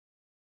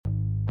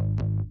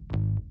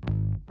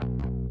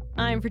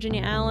I'm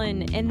Virginia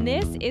Allen, and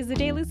this is the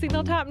Daily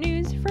Signal Top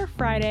News for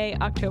Friday,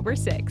 October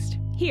 6th.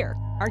 Here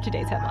are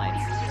today's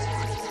headlines.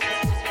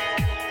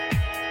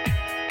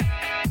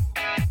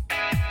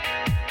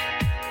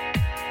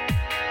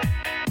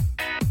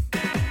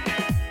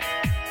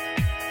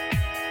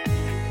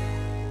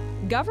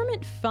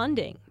 Government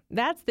funding.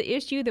 That's the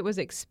issue that was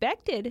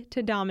expected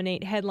to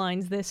dominate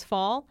headlines this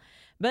fall.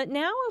 But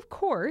now, of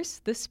course,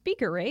 the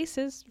speaker race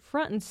is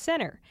front and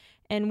center.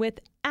 And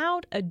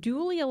without a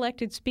duly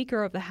elected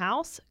Speaker of the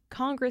House,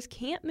 Congress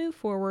can't move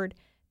forward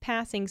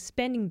passing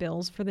spending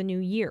bills for the new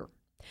year.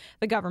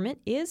 The government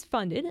is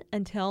funded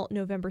until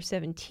November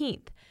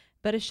 17th,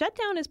 but a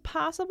shutdown is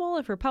possible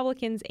if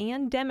Republicans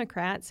and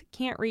Democrats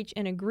can't reach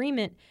an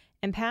agreement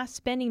and pass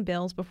spending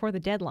bills before the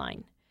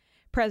deadline.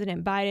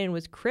 President Biden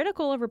was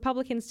critical of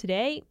Republicans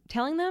today,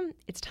 telling them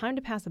it's time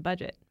to pass a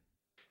budget.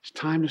 It's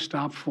time to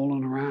stop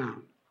fooling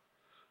around.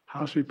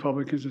 House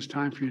Republicans, it's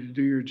time for you to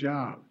do your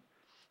job.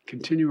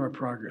 Continue our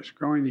progress,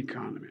 growing the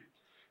economy,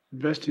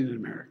 investing in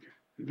America,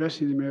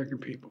 investing in the American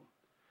people.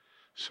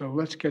 So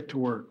let's get to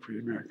work for the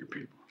American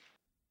people.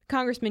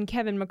 Congressman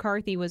Kevin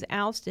McCarthy was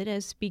ousted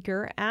as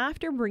Speaker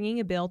after bringing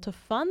a bill to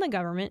fund the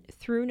government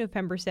through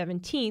November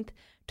 17th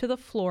to the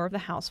floor of the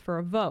House for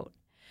a vote.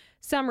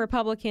 Some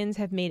Republicans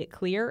have made it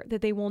clear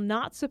that they will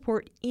not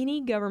support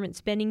any government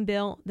spending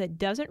bill that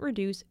doesn't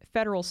reduce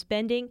federal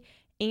spending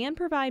and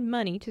provide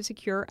money to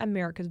secure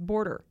America's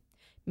border.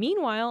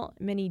 Meanwhile,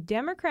 many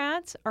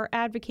Democrats are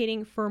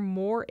advocating for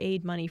more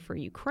aid money for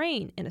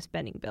Ukraine in a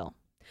spending bill.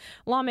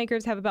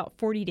 Lawmakers have about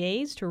 40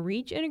 days to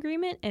reach an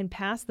agreement and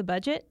pass the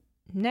budget.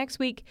 Next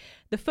week,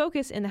 the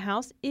focus in the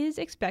House is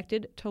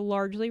expected to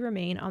largely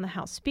remain on the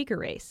House Speaker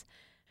race.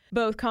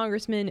 Both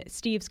Congressmen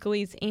Steve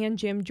Scalise and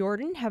Jim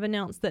Jordan have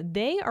announced that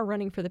they are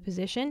running for the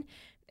position,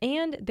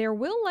 and there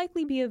will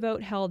likely be a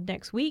vote held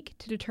next week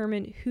to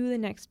determine who the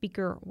next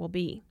speaker will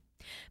be.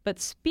 But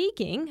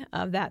speaking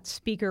of that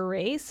speaker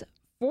race,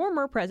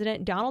 former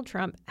President Donald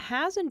Trump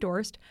has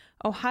endorsed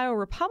Ohio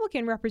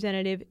Republican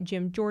Representative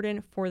Jim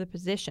Jordan for the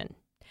position.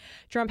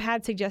 Trump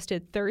had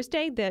suggested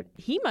Thursday that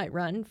he might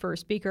run for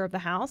Speaker of the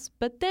House,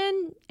 but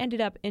then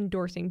ended up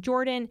endorsing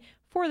Jordan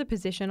for the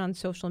position on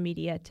social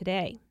media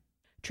today.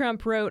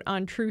 Trump wrote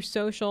on Truth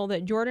Social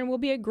that Jordan will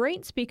be a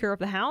great Speaker of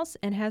the House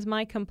and has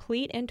my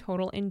complete and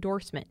total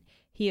endorsement.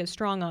 He is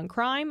strong on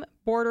crime,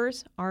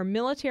 borders, our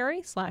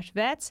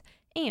military/vets,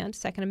 and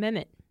Second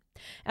Amendment.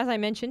 As I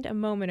mentioned a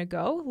moment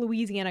ago,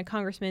 Louisiana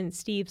Congressman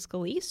Steve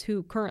Scalise,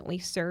 who currently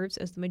serves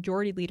as the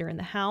majority leader in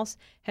the House,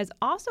 has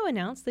also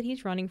announced that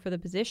he's running for the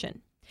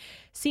position.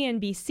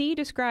 CNBC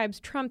describes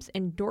Trump's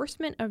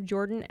endorsement of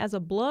Jordan as a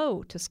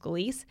blow to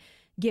Scalise,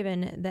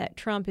 given that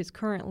Trump is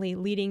currently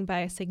leading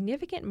by a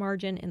significant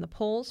margin in the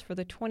polls for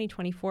the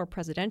 2024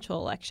 presidential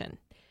election.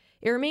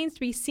 It remains to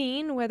be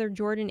seen whether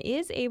Jordan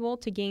is able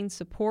to gain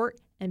support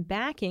and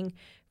backing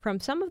from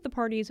some of the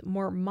party's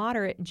more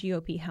moderate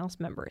GOP House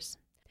members.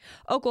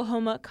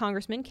 Oklahoma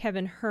Congressman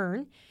Kevin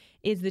Hern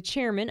is the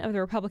chairman of the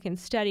Republican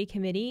Study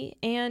Committee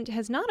and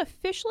has not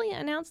officially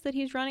announced that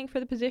he's running for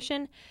the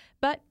position,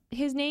 but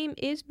his name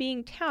is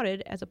being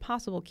touted as a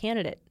possible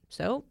candidate,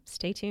 so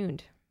stay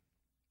tuned.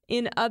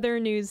 In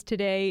other news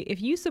today,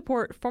 if you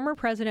support former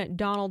President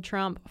Donald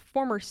Trump,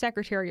 former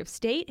Secretary of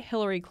State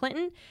Hilary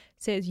Clinton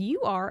says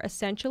you are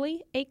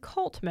essentially a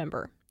cult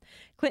member.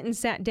 Clinton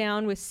sat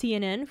down with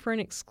CNN for an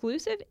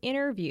exclusive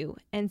interview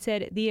and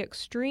said the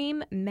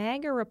extreme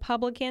MAGA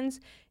Republicans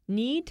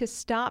need to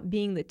stop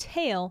being the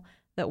tail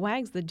that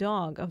wags the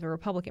dog of the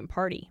Republican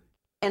Party.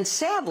 And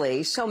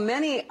sadly, so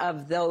many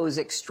of those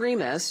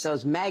extremists,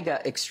 those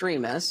MAGA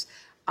extremists,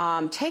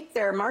 take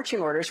their marching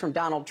orders from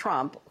Donald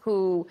Trump,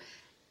 who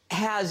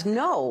has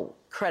no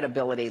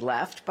credibility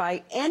left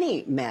by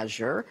any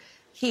measure.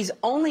 He's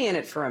only in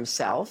it for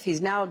himself.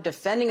 He's now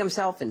defending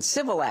himself in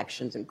civil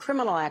actions and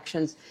criminal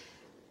actions.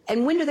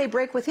 And when do they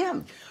break with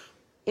him?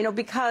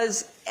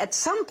 Because at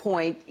some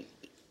point,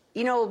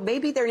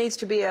 maybe there needs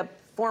to be a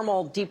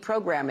formal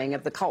deprogramming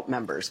of the cult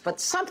members, but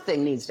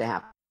something needs to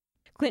happen.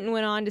 Clinton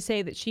went on to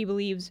say that she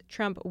believes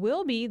Trump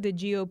will be the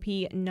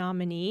GOP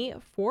nominee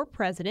for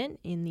president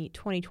in the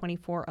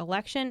 2024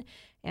 election,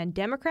 and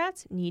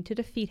Democrats need to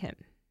defeat him.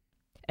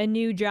 A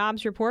new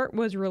jobs report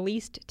was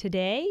released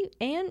today,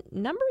 and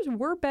numbers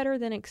were better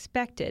than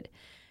expected.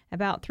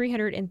 About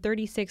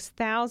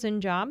 336,000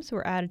 jobs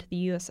were added to the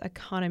U.S.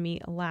 economy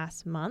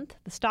last month.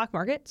 The stock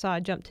market saw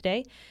a jump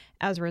today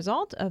as a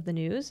result of the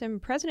news, and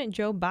President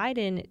Joe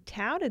Biden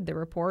touted the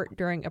report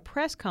during a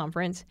press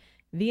conference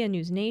via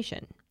News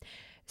Nation.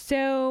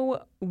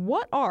 So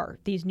what are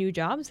these new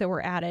jobs that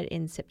were added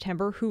in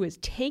September? Who is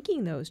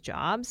taking those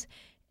jobs?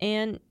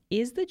 And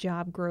is the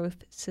job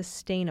growth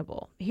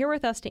sustainable? Here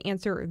with us to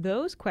answer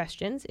those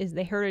questions is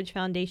the Heritage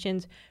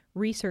Foundation's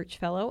research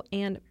fellow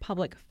and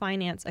public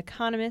finance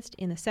economist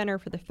in the Center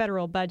for the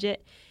Federal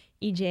Budget,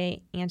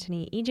 E.J.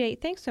 Antony. E.J.,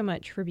 thanks so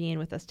much for being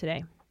with us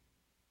today.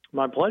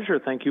 My pleasure.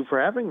 Thank you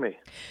for having me.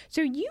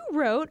 So you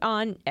wrote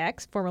on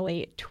X,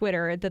 formerly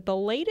Twitter, that the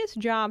latest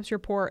jobs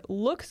report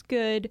looks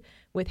good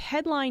with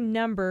headline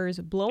numbers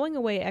blowing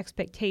away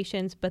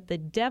expectations, but the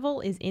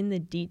devil is in the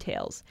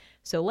details.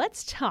 So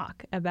let's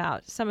talk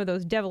about some of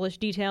those devilish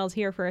details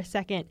here for a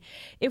second.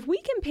 If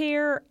we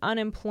compare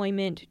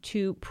unemployment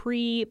to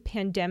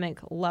pre-pandemic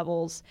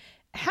levels,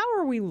 how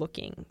are we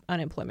looking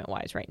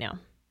unemployment-wise right now?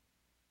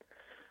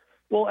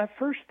 Well, at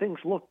first, things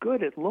look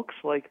good. It looks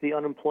like the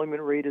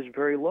unemployment rate is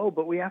very low,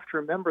 but we have to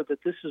remember that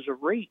this is a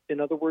rate.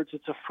 In other words,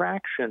 it's a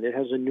fraction. It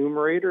has a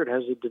numerator, it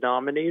has a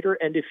denominator,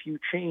 and if you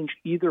change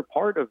either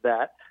part of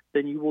that,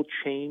 then you will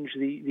change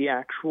the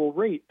actual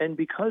rate. And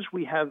because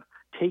we have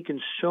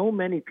taken so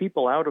many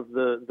people out of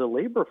the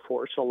labor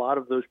force, a lot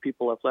of those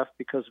people have left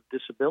because of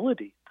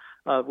disability,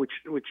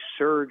 which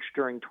surged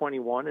during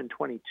 21 and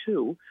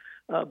 22.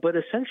 But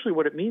essentially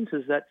what it means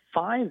is that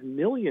 5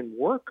 million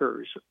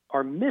workers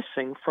are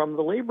missing from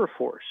the labor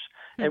force.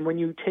 And when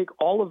you take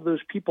all of those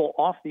people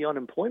off the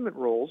unemployment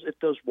rolls, it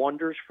does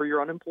wonders for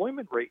your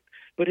unemployment rate.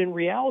 But in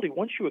reality,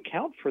 once you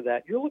account for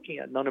that, you're looking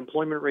at an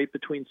unemployment rate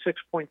between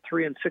 6.3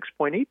 and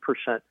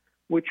 6.8%,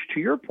 which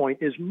to your point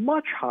is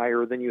much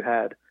higher than you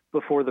had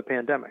before the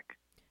pandemic.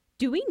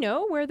 Do we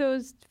know where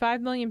those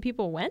 5 million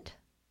people went?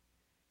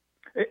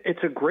 It's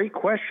a great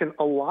question.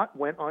 A lot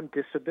went on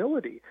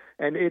disability,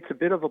 and it's a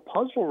bit of a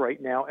puzzle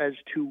right now as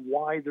to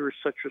why there's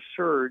such a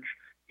surge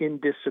in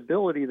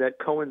disability that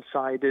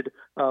coincided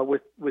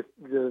with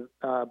the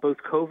both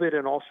COVID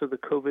and also the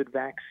COVID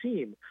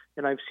vaccine.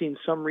 And I've seen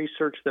some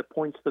research that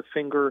points the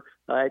finger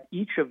at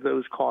each of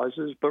those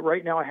causes, but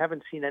right now I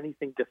haven't seen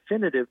anything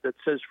definitive that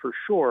says for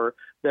sure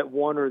that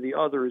one or the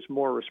other is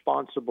more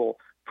responsible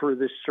for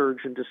this surge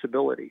in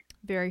disability.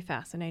 Very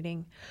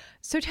fascinating.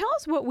 So tell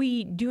us what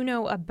we do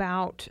know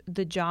about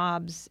the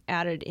jobs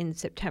added in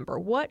September.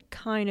 What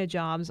kind of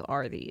jobs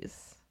are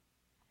these?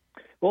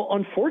 Well,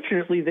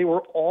 unfortunately, they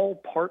were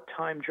all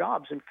part-time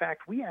jobs. In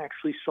fact, we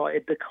actually saw a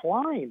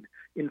decline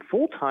in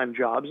full-time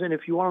jobs. And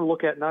if you want to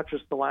look at not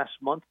just the last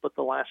month, but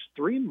the last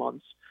 3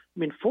 months, I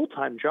mean,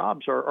 full-time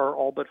jobs are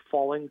all but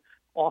falling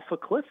off a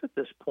cliff at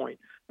this point.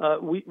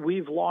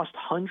 We've lost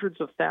hundreds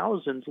of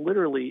thousands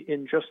literally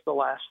in just the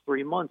last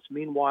 3 months.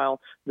 Meanwhile,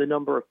 the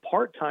number of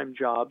part-time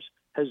jobs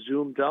has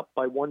zoomed up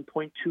by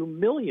 1.2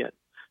 million.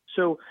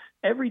 So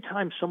every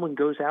time someone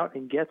goes out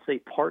and gets a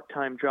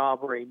part-time job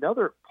or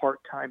another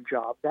part-time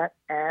job, that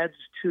adds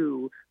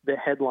to the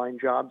headline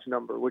jobs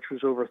number, which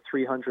was over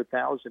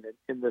 300,000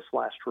 in this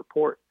last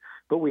report.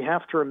 But we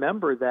have to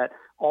remember that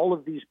all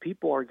of these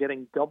people are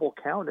getting double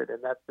counted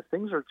and that the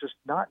things are just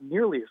not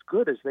nearly as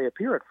good as they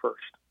appear at first.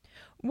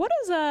 What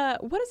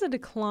does a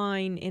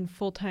decline in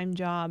full-time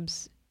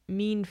jobs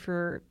mean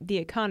for the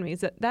economy?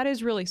 That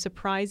is really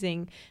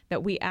surprising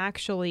that we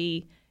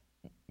actually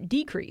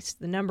decreased.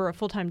 The number of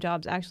full-time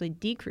jobs actually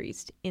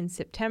decreased in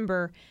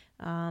September,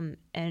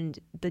 and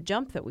the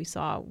jump that we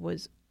saw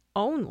was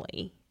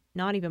only,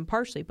 not even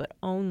partially, but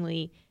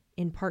only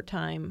in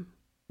part-time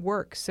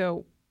work.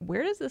 So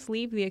where does this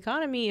leave the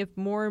economy if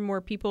more and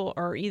more people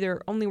are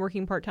either only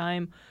working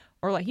part-time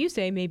or, like you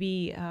say,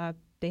 maybe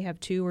they have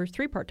 2 or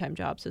 3 part-time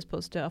jobs as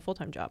opposed to a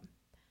full-time job?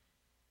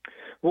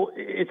 Well,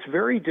 it's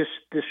very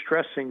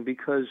distressing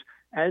because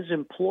as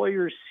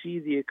employers see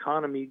the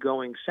economy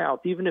going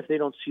south, even if they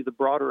don't see the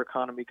broader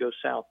economy go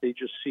south, they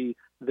just see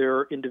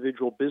their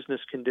individual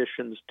business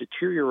conditions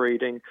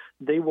deteriorating,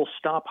 they will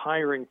stop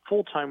hiring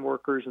full-time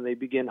workers and they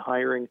begin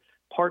hiring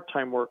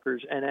part-time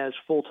workers. And as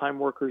full-time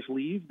workers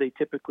leave, they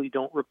typically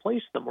don't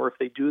replace them, or if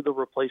they do, they'll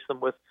replace them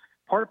with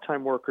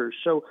part-time workers.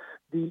 So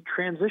the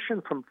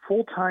transition from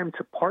full-time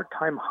to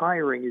part-time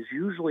hiring is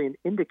usually an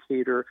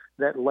indicator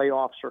that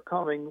layoffs are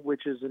coming,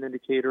 which is an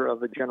indicator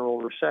of a general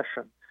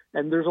recession.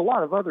 And there's a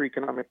lot of other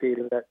economic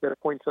data that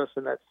points us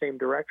in that same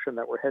direction,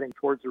 that we're heading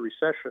towards a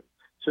recession.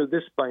 So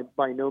this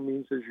by no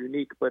means is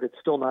unique, but it's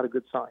still not a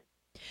good sign.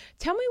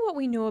 Tell me what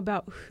we know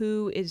about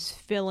who is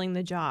filling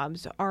the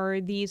jobs.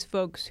 Are these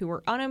folks who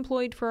were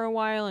unemployed for a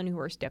while and who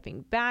are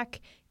stepping back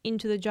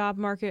into the job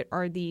market?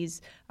 Are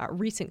these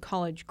recent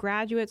college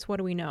graduates? What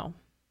do we know?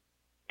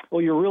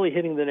 Well, you're really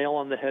hitting the nail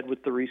on the head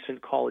with the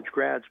recent college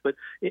grads. But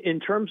in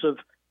terms of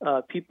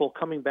people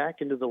coming back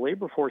into the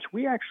labor force,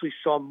 we actually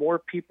saw more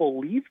people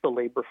leave the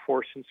labor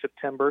force in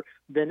September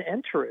than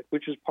enter it,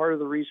 which is part of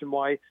the reason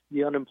why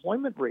the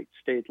unemployment rate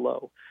stayed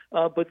low.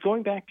 But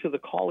going back to the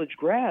college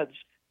grads,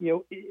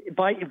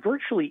 by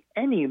virtually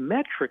any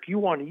metric you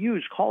want to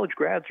use, college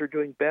grads are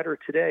doing better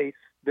today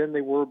than they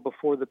were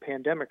before the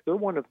pandemic. They're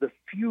one of the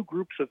few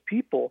groups of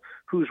people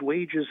whose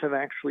wages have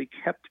actually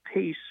kept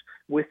pace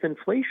with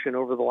inflation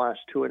over the last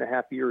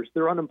 2.5 years.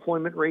 Their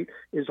unemployment rate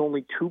is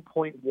only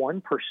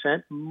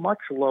 2.1%, much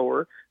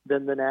lower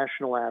than the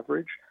national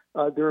average.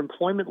 Their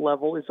employment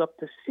level is up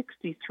to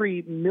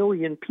 63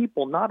 million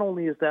people. Not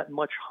only is that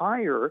much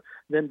higher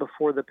than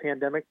before the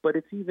pandemic, but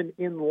it's even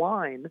in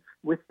line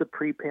with the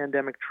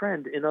pre-pandemic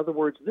trend. In other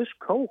words, this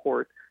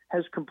cohort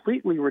has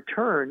completely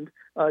returned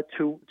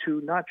to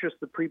not just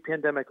the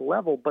pre-pandemic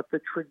level, but the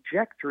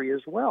trajectory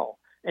as well.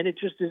 And it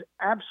just is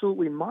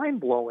absolutely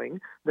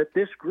mind-blowing that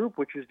this group,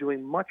 which is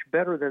doing much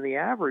better than the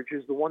average,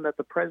 is the one that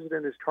the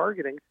president is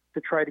targeting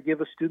to try to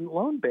give a student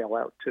loan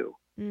bailout to.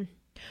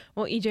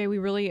 Well, EJ, we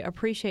really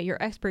appreciate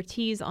your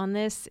expertise on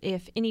this.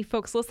 If any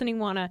folks listening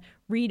want to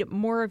read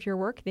more of your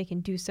work, they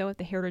can do so at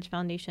the Heritage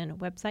Foundation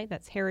website.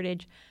 That's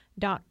heritage.org.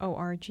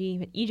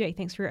 But EJ,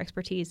 thanks for your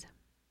expertise.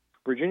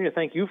 Virginia,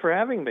 thank you for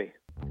having me.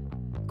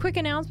 Quick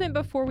announcement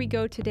before we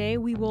go today.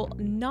 We will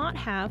not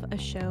have a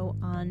show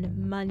on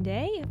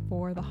Monday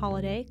for the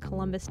holiday,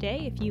 Columbus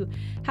Day. If you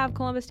have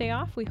Columbus Day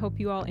off, we hope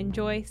you all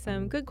enjoy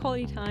some good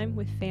quality time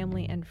with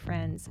family and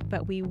friends.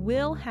 But we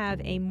will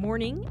have a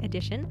morning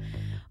edition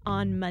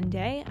on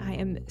Monday. I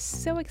am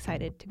so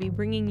excited to be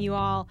bringing you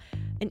all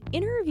an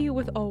interview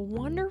with a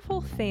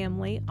wonderful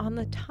family on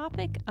the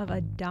topic of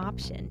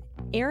adoption.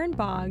 Aaron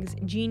Boggs,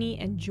 Jeannie,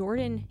 and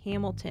Jordan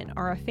Hamilton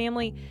are a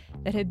family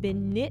that have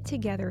been knit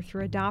together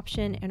through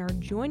adoption and are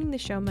joining the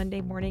show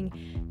Monday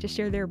morning to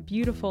share their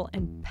beautiful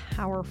and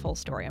powerful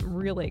story. I'm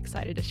really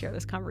excited to share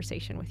this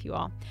conversation with you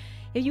all.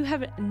 If you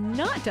have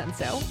not done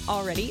so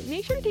already,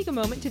 make sure to take a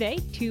moment today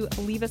to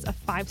leave us a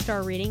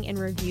 5-star rating and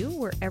review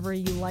wherever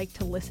you like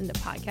to listen to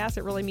podcasts.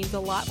 It really means a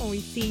lot when we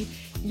see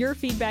your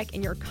feedback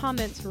and your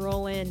comments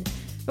roll in.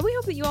 But we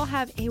hope that you all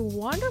have a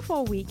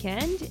wonderful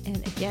weekend. And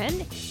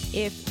again,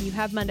 if you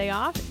have Monday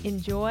off,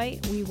 enjoy.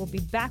 We will be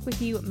back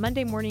with you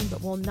Monday morning,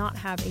 but we'll not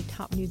have a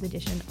top news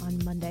edition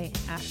on Monday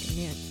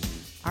afternoon.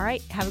 All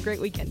right, have a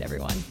great weekend,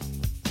 everyone.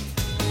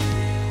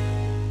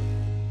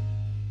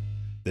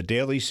 The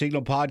Daily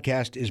Signal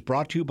podcast is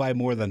brought to you by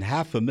more than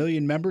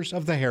 500,000 members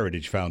of the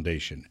Heritage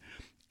Foundation.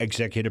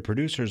 Executive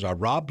producers are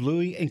Rob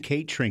Bluey and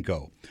Kate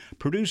Trinko.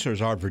 Producers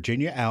are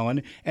Virginia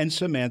Allen and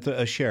Samantha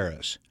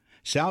Asheris.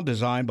 Sound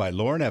design by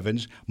Lauren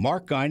Evans,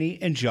 Mark Guiney,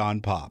 and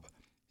John Pop.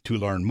 To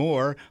learn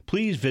more,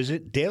 please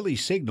visit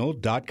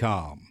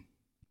dailysignal.com.